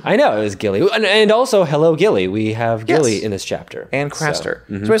impression. I know it was Gilly, and also hello Gilly. We have Gilly in this chapter and Craster.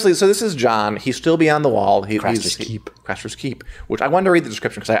 So basically, this is Jon. He's still beyond the wall. Craster's Keep. Which I wanted to read the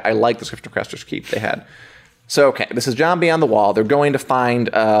description because I like the description of Craster's Keep they had. So okay, this is Jon beyond the wall. They're going to find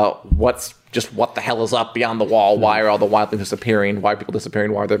what the hell is up beyond the wall. Why are all the wildlings disappearing? Why are people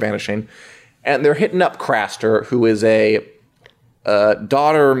disappearing? Why are they vanishing? And they're hitting up Craster, who is a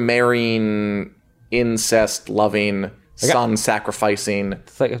daughter marrying, incest-loving, son-sacrificing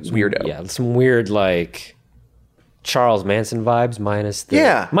weirdo. Yeah, some weird, like, Charles Manson vibes minus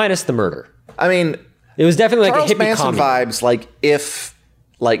the murder. I mean... It was definitely like Charles a hippie Manson commune. vibes, like, if,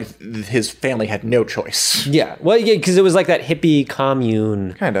 like, his family had no choice. Yeah, well, yeah, because it was like that hippie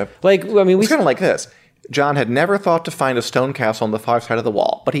commune. Kind of. Like, I mean, it's kind of like this. Jon had never thought to find a stone castle on the far side of the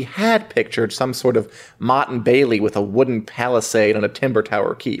wall, but he had pictured some sort of Motte and Bailey with a wooden palisade and a timber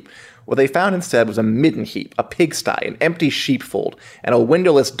tower keep. What they found instead was a midden heap, a pigsty, an empty sheepfold, and a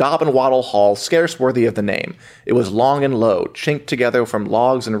windowless daub and wattle hall scarce worthy of the name. It was long and low, chinked together from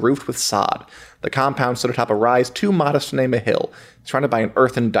logs and roofed with sod. The compound stood atop a rise too modest to name a hill, surrounded by an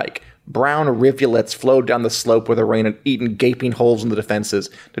earthen dike. Brown rivulets flowed down the slope where the rain had eaten gaping holes in the defenses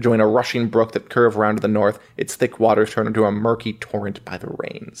to join a rushing brook that curved round to the north, its thick waters turned into a murky torrent by the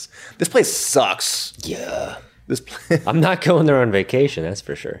rains. This place sucks. Yeah. I'm not going there on vacation, that's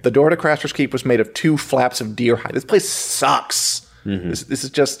for sure. The door to Craster's Keep was made of 2 flaps of deer hide. This place sucks. Mm-hmm. This is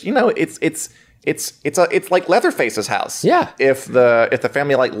just, it's like Leatherface's house. Yeah. If the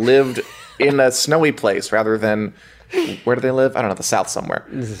family like lived in a snowy place rather than, where do they live? I don't know, the south somewhere.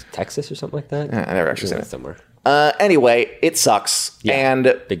 This is Texas or something like that. I never actually seen it somewhere. Anyway, it sucks. Yeah,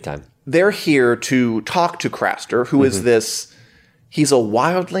 and big time. They're here to talk to Craster, who is this. He's a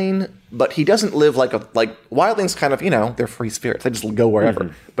wildling, but he doesn't live like wildlings kind of, they're free spirits. They just go wherever.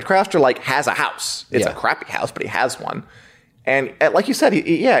 Mm-hmm. But Craster has a house. It's a crappy house, but he has one. And like you said,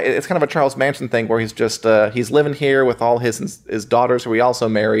 it's kind of a Charles Manson thing where he's just, he's living here with all his daughters who he also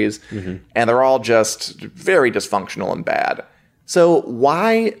marries. Mm-hmm. And they're all just very dysfunctional and bad. So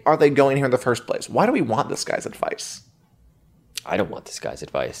why are they going here in the first place? Why do we want this guy's advice? I don't want this guy's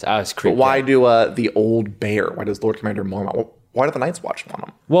advice. I was creeped But why out. do the old bear? Why does Lord Commander Mormont? Why do the Night's Watch want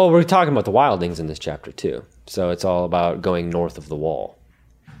him? Well, we're talking about the wildlings in this chapter too. So it's all about going north of the wall.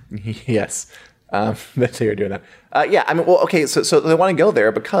 Yes. That's how you're doing that. So they want to go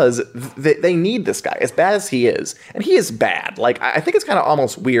there because they need this guy, as bad as he is. And he is bad. Like, I think it's kind of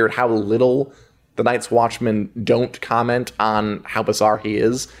almost weird how little the Night's Watchmen don't comment on how bizarre he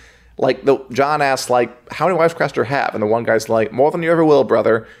is. Like, Jon asks, how many wives Craster have? And the one guy's like, more than you ever will,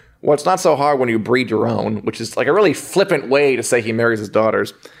 brother. Well, it's not so hard when you breed your own, which is like a really flippant way to say he marries his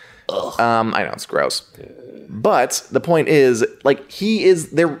daughters. Ugh. I know, it's gross. But the point is,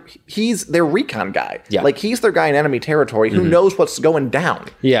 he's their recon guy. Yeah. He's their guy in enemy territory who knows what's going down.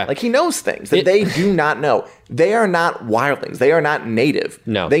 Yeah. He knows things that they do not know. They are not wildlings. They are not native.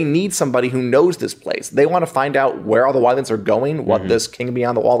 No. They need somebody who knows this place. They want to find out where all the wildlings are going, what this King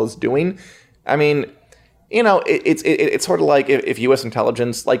Beyond the Wall is doing. I mean... it's sort of like if U.S.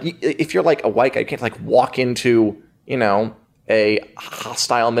 intelligence, if you're a white guy, you can't walk into, a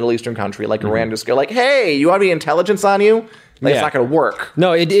hostile Middle Eastern country like Iran, just go hey, you want to be intelligence on you? It's not going to work.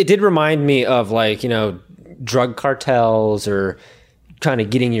 No, it did remind me of drug cartels or kind of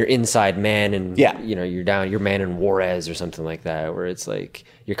getting your inside man and you're man in Juarez or something like that, where it's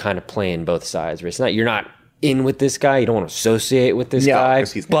you're kind of playing both sides. Where you're not in with this guy, you don't want to associate with this guy,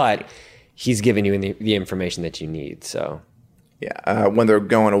 but he's giving you the information that you need. So, yeah. When they're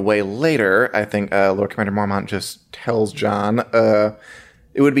going away later, I think Lord Commander Mormont just tells Jon,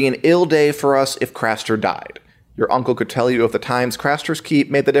 "It would be an ill day for us if Craster died. Your uncle could tell you of the times Craster's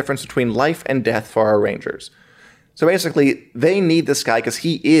Keep made the difference between life and death for our rangers." So basically, they need this guy because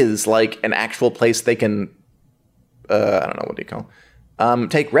he is an actual place they can. I don't know, what do you call?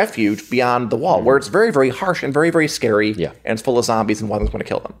 take refuge beyond the wall, where it's very, very harsh and very, very scary, Yeah. and it's full of zombies and wildlings want to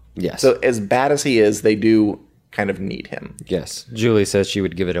kill them. Yes. So as bad as he is, they do kind of need him. Yes. Julie says she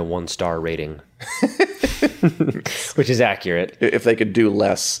would give it a 1-star rating, which is accurate. If they could do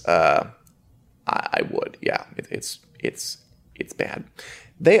less, I would. Yeah, it's bad.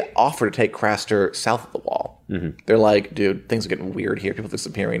 They offer to take Craster south of the wall. They're like, dude, things are getting weird here. People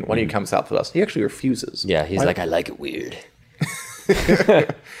disappearing. Why don't you come south with us? He actually refuses. Yeah, he's like, I like it weird.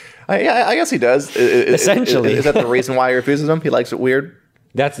 I guess he does. Essentially. Is that the reason why he refuses him? He likes it weird?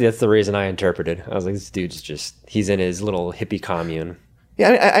 That's the reason I interpreted. I was like, this dude's just, he's in his little hippie commune. Yeah,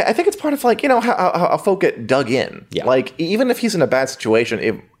 I mean, I think it's part of like, how folk get dug in. Yeah. Like, even if he's in a bad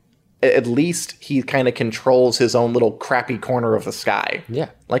situation, at least he kind of controls his own little crappy corner of the sky.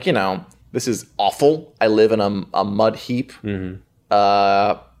 Yeah. Like, this is awful. I live in a mud heap in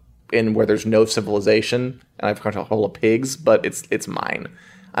where there's no civilization, and I've got a whole of pigs, but it's mine.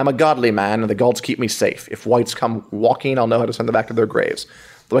 I'm a godly man, and the gods keep me safe. If wights come walking, I'll know how to send them back to their graves.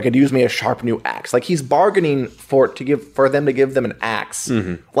 Though I could use me a sharp new axe. Like, he's bargaining for them to give them an axe.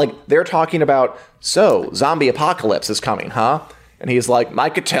 Like, they're talking about, so, zombie apocalypse is coming, huh? And he's like, I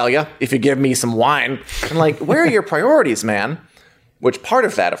could tell you if you give me some wine. And like, where are your priorities, man? Which part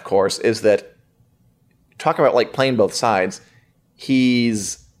of that, of course, is that, talk about like playing both sides,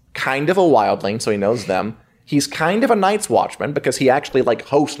 he's kind of a wildling, so he knows them. He's kind of a Night's Watchman, because he actually like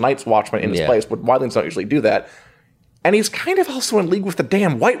hosts Night's Watchman in his place, but wildlings don't usually do that. And he's kind of also in league with the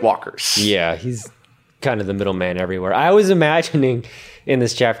damn White Walkers. Yeah, he's kind of the middleman everywhere. I was imagining in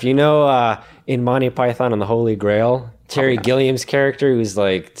this chapter, in Monty Python and the Holy Grail, Terry Gilliam's character, who's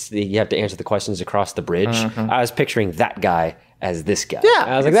like, you have to answer the questions across the bridge. I was picturing that guy as this guy. Yeah,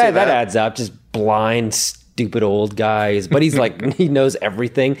 I was like, that adds up. Just blind, stupid old guys. But he's like, he knows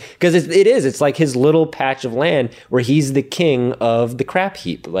everything. Because it's like his little patch of land where he's the king of the crap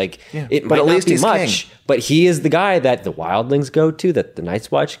heap. Like, it might at not least be he's much, king. but he is the guy that the wildlings go to, that the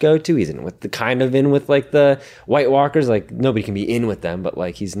Night's Watch go to. He's in with like the White Walkers. Like, nobody can be in with them, but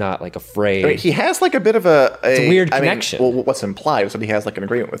like, he's not like afraid. I mean, he has like a bit of a weird connection. Well, what's implied is that he has like an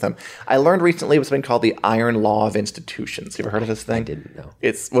agreement with them. I learned recently of something called the Iron Law of Institutions. You ever heard of this thing? I didn't know.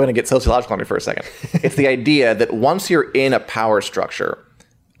 We're going to get sociological on you for a second. It's the idea that once you're in a power structure,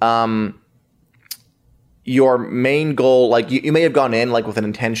 your main goal, like you may have gone in like with an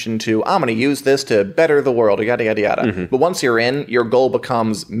intention to, I'm going to use this to better the world, yada, yada, yada. But once you're in, your goal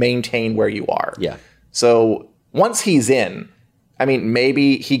becomes maintain where you are. Yeah. So once he's in, I mean,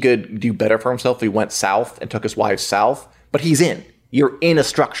 maybe he could do better for himself if he went south and took his wives south, but he's in. You're in a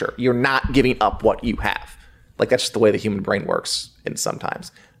structure. You're not giving up what you have. Like, that's just the way the human brain works in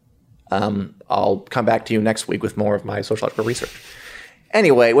sometimes. I'll come back to you next week with more of my sociological research.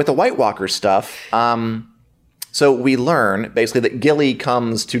 Anyway, with the White Walker stuff, so we learn basically that Gilly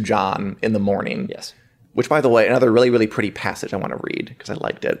comes to John in the morning. Yes. Which, by the way, another really, really pretty passage I want to read because I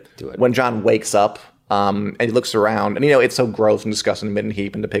liked it. Do it. When John wakes up and he looks around, and it's so gross and disgusting, midden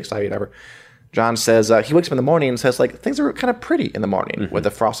heap and the pigsty, whatever. John says, he wakes up in the morning and says, like, things are kind of pretty in the morning with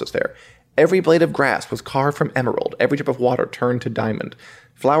the frost is there. Every blade of grass was carved from emerald. Every drip of water turned to diamond.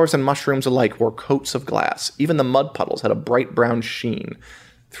 Flowers and mushrooms alike wore coats of glass. Even the mud puddles had a bright brown sheen.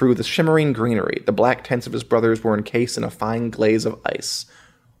 Through the shimmering greenery, the black tents of his brothers were encased in a fine glaze of ice.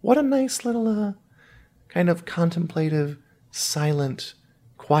 What a nice little, kind of contemplative, silent,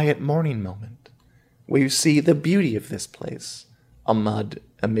 quiet morning moment, where you see the beauty of this place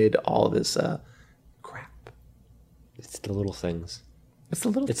amid all this crap. It's the little things. It's the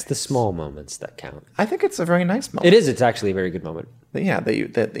little It's the things. small moments that count. I think it's a very nice moment. It is. It's actually a very good moment. Yeah,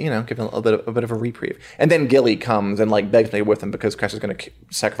 that give him a bit of a reprieve. And then Gilly comes and like begs me with him because Crash is going to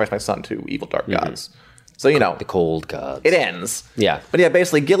sacrifice my son to evil dark gods. So The cold gods. it ends. Yeah. But yeah,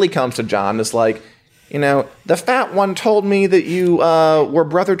 basically Gilly comes to John and is like, the fat one told me that you were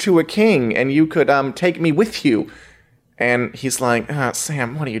brother to a king and you could take me with you. And he's like,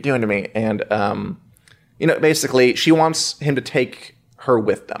 Sam, what are you doing to me? And basically she wants him to take her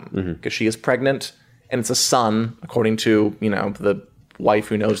with them because she is pregnant. And it's a son, according to, the wife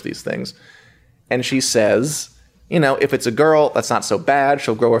who knows these things. And she says, if it's a girl, that's not so bad.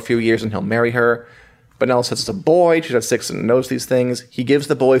 She'll grow a few years and he'll marry her. But Nella says it's a boy. She's 6 and knows these things. He gives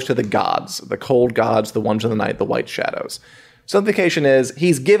the boys to the gods, the cold gods, the ones in the night, the white shadows. So the implication is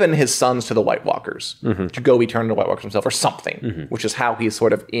he's given his sons to the White Walkers to go be turned into White Walkers himself or something, which is how he's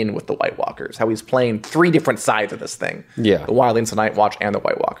sort of in with the White Walkers, how he's playing 3 different sides of this thing. Yeah. The Wildlings, the Night Watch, and the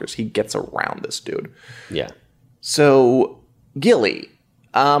White Walkers. He gets around this dude. Yeah. So, Gilly,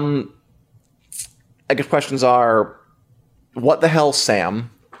 I guess questions are, what the hell, Sam?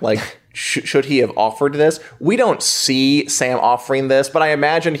 Like, should he have offered this? We don't see Sam offering this, but I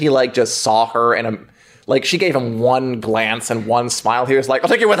imagine he like just saw her and like she gave him one glance and one smile. He was like, "I'll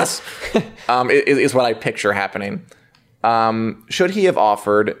take you with us." Is what I picture happening. Should he have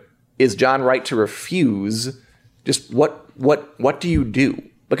offered? Is Jon right to refuse? Just what do you do?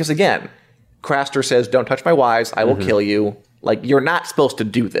 Because again, Craster says, "Don't touch my wives. I will kill you." Like, you're not supposed to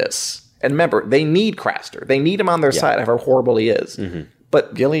do this. And remember, they need Craster. They need him on their side, however horrible he is.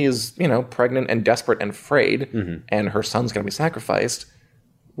 But Gilly is, pregnant and desperate and afraid, and her son's going to be sacrificed.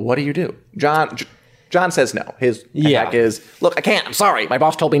 What do you do? Jon says no. His attack is, "Look, I can't. I'm sorry. My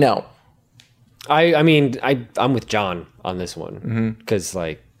boss told me no." I'm with Jon on this one. Because,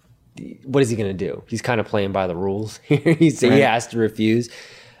 like, what is he going to do? He's kind of playing by the rules here. He has to refuse.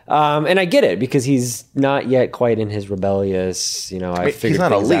 And I get it, because he's not yet quite in his rebellious, he's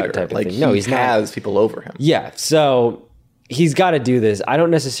not a leader type of thing. No, he has people over him. Yeah, so he's got to do this. I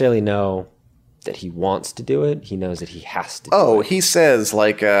don't necessarily know that he wants to do it. He knows that he has to do it. He says,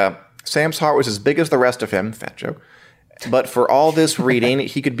 like, Sam's heart was as big as the rest of him, fat joke, but for all this reading,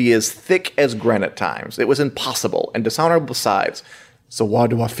 he could be as thick as granite times. It was impossible and dishonorable besides. So why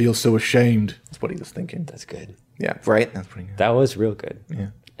do I feel so ashamed? That's what he was thinking. That's good. Yeah, right? That's pretty good. That was real good. Yeah.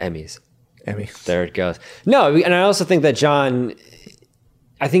 Emmys. There it goes. No, and I also think that Jon,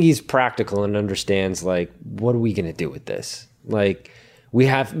 I think he's practical and understands, like, what are we going to do with this? Like, we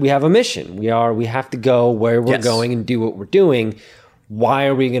have a mission. We have to go where we're going and do what we're doing. Why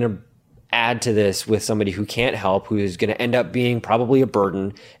are we going to add to this with somebody who can't help, who is going to end up being probably a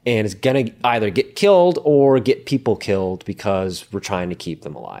burden and is going to either get killed or get people killed because we're trying to keep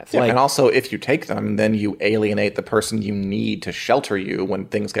them alive? Yeah, and also, if you take them, then you alienate the person you need to shelter you when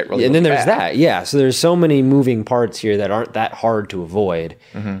things get really, and then really there's bad. that. Yeah, so there's so many moving parts here that aren't that hard to avoid.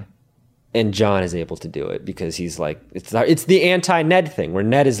 And Jon is able to do it because he's like, it's the anti-Ned thing, where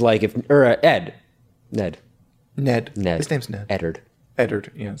Ned is like, Ned. His name's Ned.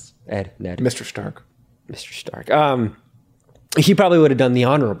 Eddard, yes. Ned. Mr. Stark. He probably would have done the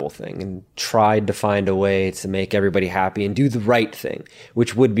honorable thing and tried to find a way to make everybody happy and do the right thing,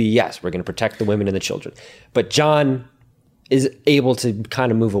 which would be, yes, we're going to protect the women and the children. But Jon is able to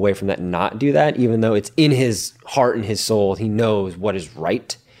kind of move away from that and not do that, even though it's in his heart and his soul. He knows what is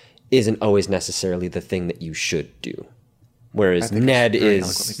right isn't always necessarily the thing that you should do. Whereas Ned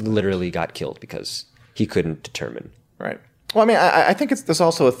literally got killed because he couldn't determine. Right. Well, I mean, I think there's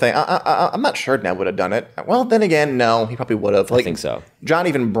also a thing. I'm not sure Ned would have done it. Well, then again, no, he probably would have. Like, I think so. Jon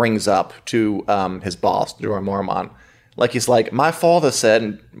even brings up to his boss, Jorah Mormont, like, he's like, "My father said,"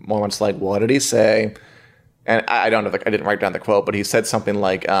 and Mormont's like, "What did he say?" And I don't know, I didn't write down the quote, but he said something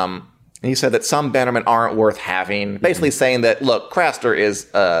like, he said that some bannermen aren't worth having, basically saying that, look, Craster is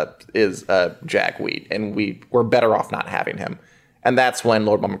Jagweed, and we're better off not having him. And that's when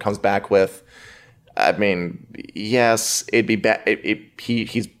Lord Mormont comes back with, I mean, yes, it'd be bad.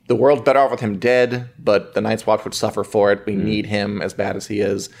 He's the world's better off with him dead, but the Night's Watch would suffer for it. We need him as bad as he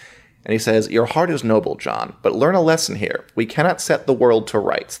is. And he says, "Your heart is noble, Jon, but learn a lesson here. We cannot set the world to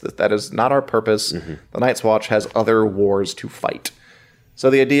rights. That is not our purpose. The Night's Watch has other wars to fight." So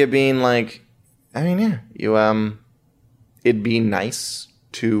the idea being, like, I mean, yeah, it'd be nice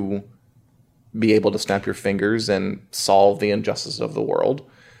to be able to snap your fingers and solve the injustice of the world.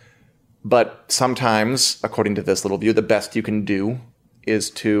 But sometimes, according to this little view, the best you can do is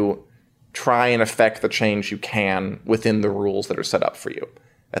to try and affect the change you can within the rules that are set up for you.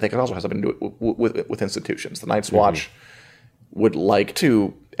 I think it also has something to do with institutions. The Night's Watch would like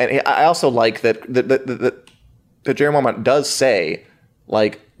to, and I also like that Jorah Mormont does say,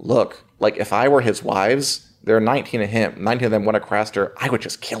 like, look, like, if I were his wives, there are 19 of them want a Craster, I would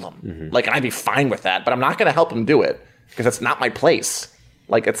just kill him. Like, I'd be fine with that, but I'm not going to help him do it because it's not my place.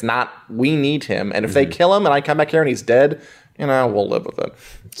 Like, it's not, we need him. And if they kill him and I come back here and he's dead, we'll live with it.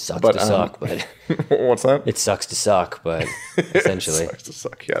 It sucks to suck, but... What's that? It sucks to suck, but essentially. It sucks to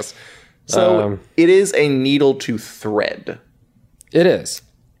suck, yes. So, it is a needle to thread. It is.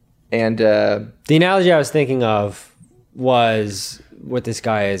 And... the analogy I was thinking of was... what this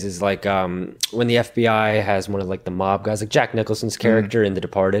guy is like when the FBI has one of, like, the mob guys, like Jack Nicholson's character in The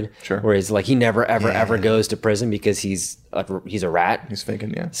Departed, where he's like, he never ever goes to prison because he's a rat. He's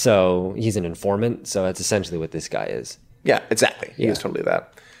faking, yeah. So he's an informant. So that's essentially what this guy is. Yeah, exactly. He is totally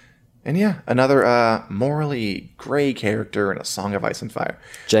that. And yeah, another morally gray character in A Song of Ice and Fire.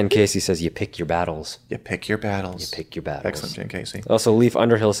 Jen Casey says, "You pick your battles." You pick your battles. You pick your battles. Excellent, Jen Casey. Also, Leaf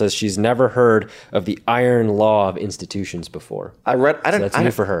Underhill says she's never heard of the iron law of institutions before. That's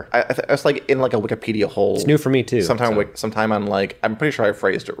new for her. It's like in like a Wikipedia hole. It's new for me too. Sometime on, like, I'm pretty sure I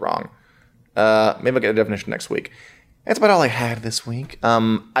phrased it wrong. Maybe I'll get a definition next week. That's about all I had this week.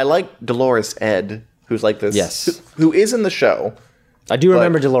 I like Dolores Ed, who's like this. Yes. Who is in the show. I do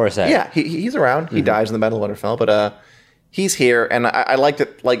remember Dolores Ed. Yeah, he's around. He dies in the Battle of Winterfell, but he's here, and I like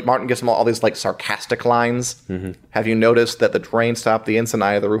that. Like Martin gives him all these like sarcastic lines. Have you noticed that the drain stopped the instant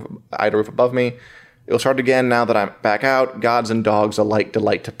eye of the roof above me? It will start again now that I'm back out. Gods and dogs alike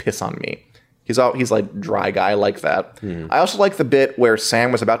delight to piss on me. He's like dry guy like that. I also like the bit where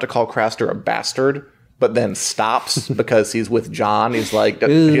Sam was about to call Craster a bastard, but then stops because he's with Jon. He's like, he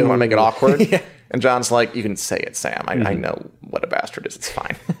doesn't want to make it awkward. Yeah. And Jon's like, you can say it, Sam. I know what a bastard is. It's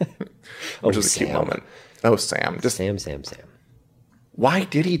fine. Which is a cute moment. Oh, Sam. Sam. Why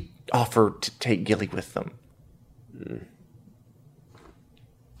did he offer to take Gilly with them?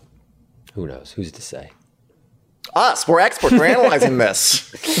 Who knows? Who's to say? Us. We're experts. We're analyzing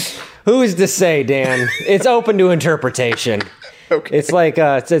this. Who is to say, Dan? It's open to interpretation. Okay. It's like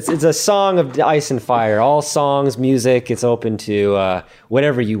it's a song of ice and fire. All songs, music. It's open to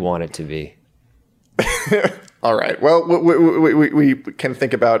whatever you want it to be. All right. Well, we can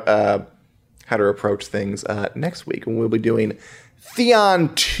think about how to approach things next week when we'll be doing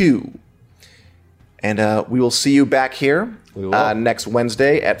Theon 2. And we will see you back here next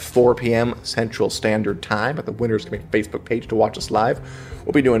Wednesday at 4 p.m. Central Standard Time at the Winners Committee Facebook page to watch us live.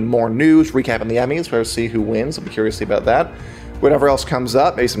 We'll be doing more news, recapping the Emmys, we'll see who wins. I'll be curious to see about that. Whatever else comes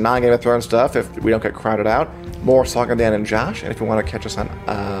up, maybe some non-Game of Thrones stuff if we don't get crowded out. More Saga Dan and Josh. And if you want to catch us on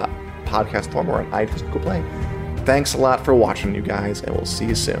podcast form or on iTunes, Google Play. Thanks a lot for watching, you guys, and we'll see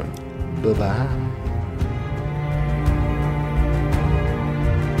you soon. Bye-bye.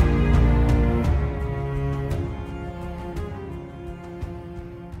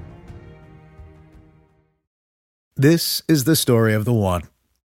 This is the story of the one.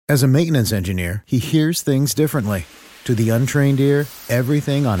 As a maintenance engineer, he hears things differently. To the untrained ear,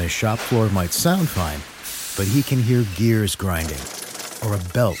 everything on his shop floor might sound fine, but he can hear gears grinding or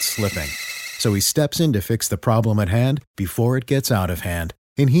a belt slipping. So he steps in to fix the problem at hand before it gets out of hand.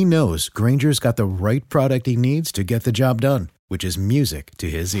 And he knows Grainger's got the right product he needs to get the job done, which is music to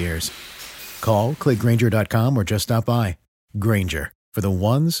his ears. Call, click Grainger.com, or just stop by. Grainger, for the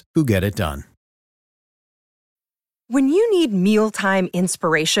ones who get it done. When you need mealtime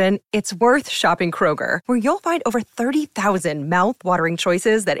inspiration, it's worth shopping Kroger, where you'll find over 30,000 mouth-watering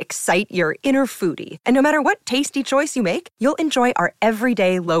choices that excite your inner foodie. And no matter what tasty choice you make, you'll enjoy our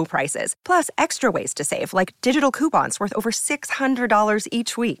everyday low prices, plus extra ways to save, like digital coupons worth over $600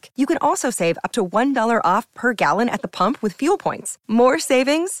 each week. You can also save up to $1 off per gallon at the pump with fuel points. More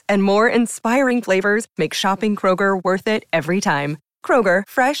savings and more inspiring flavors make shopping Kroger worth it every time. Kroger,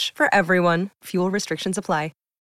 fresh for everyone. Fuel restrictions apply.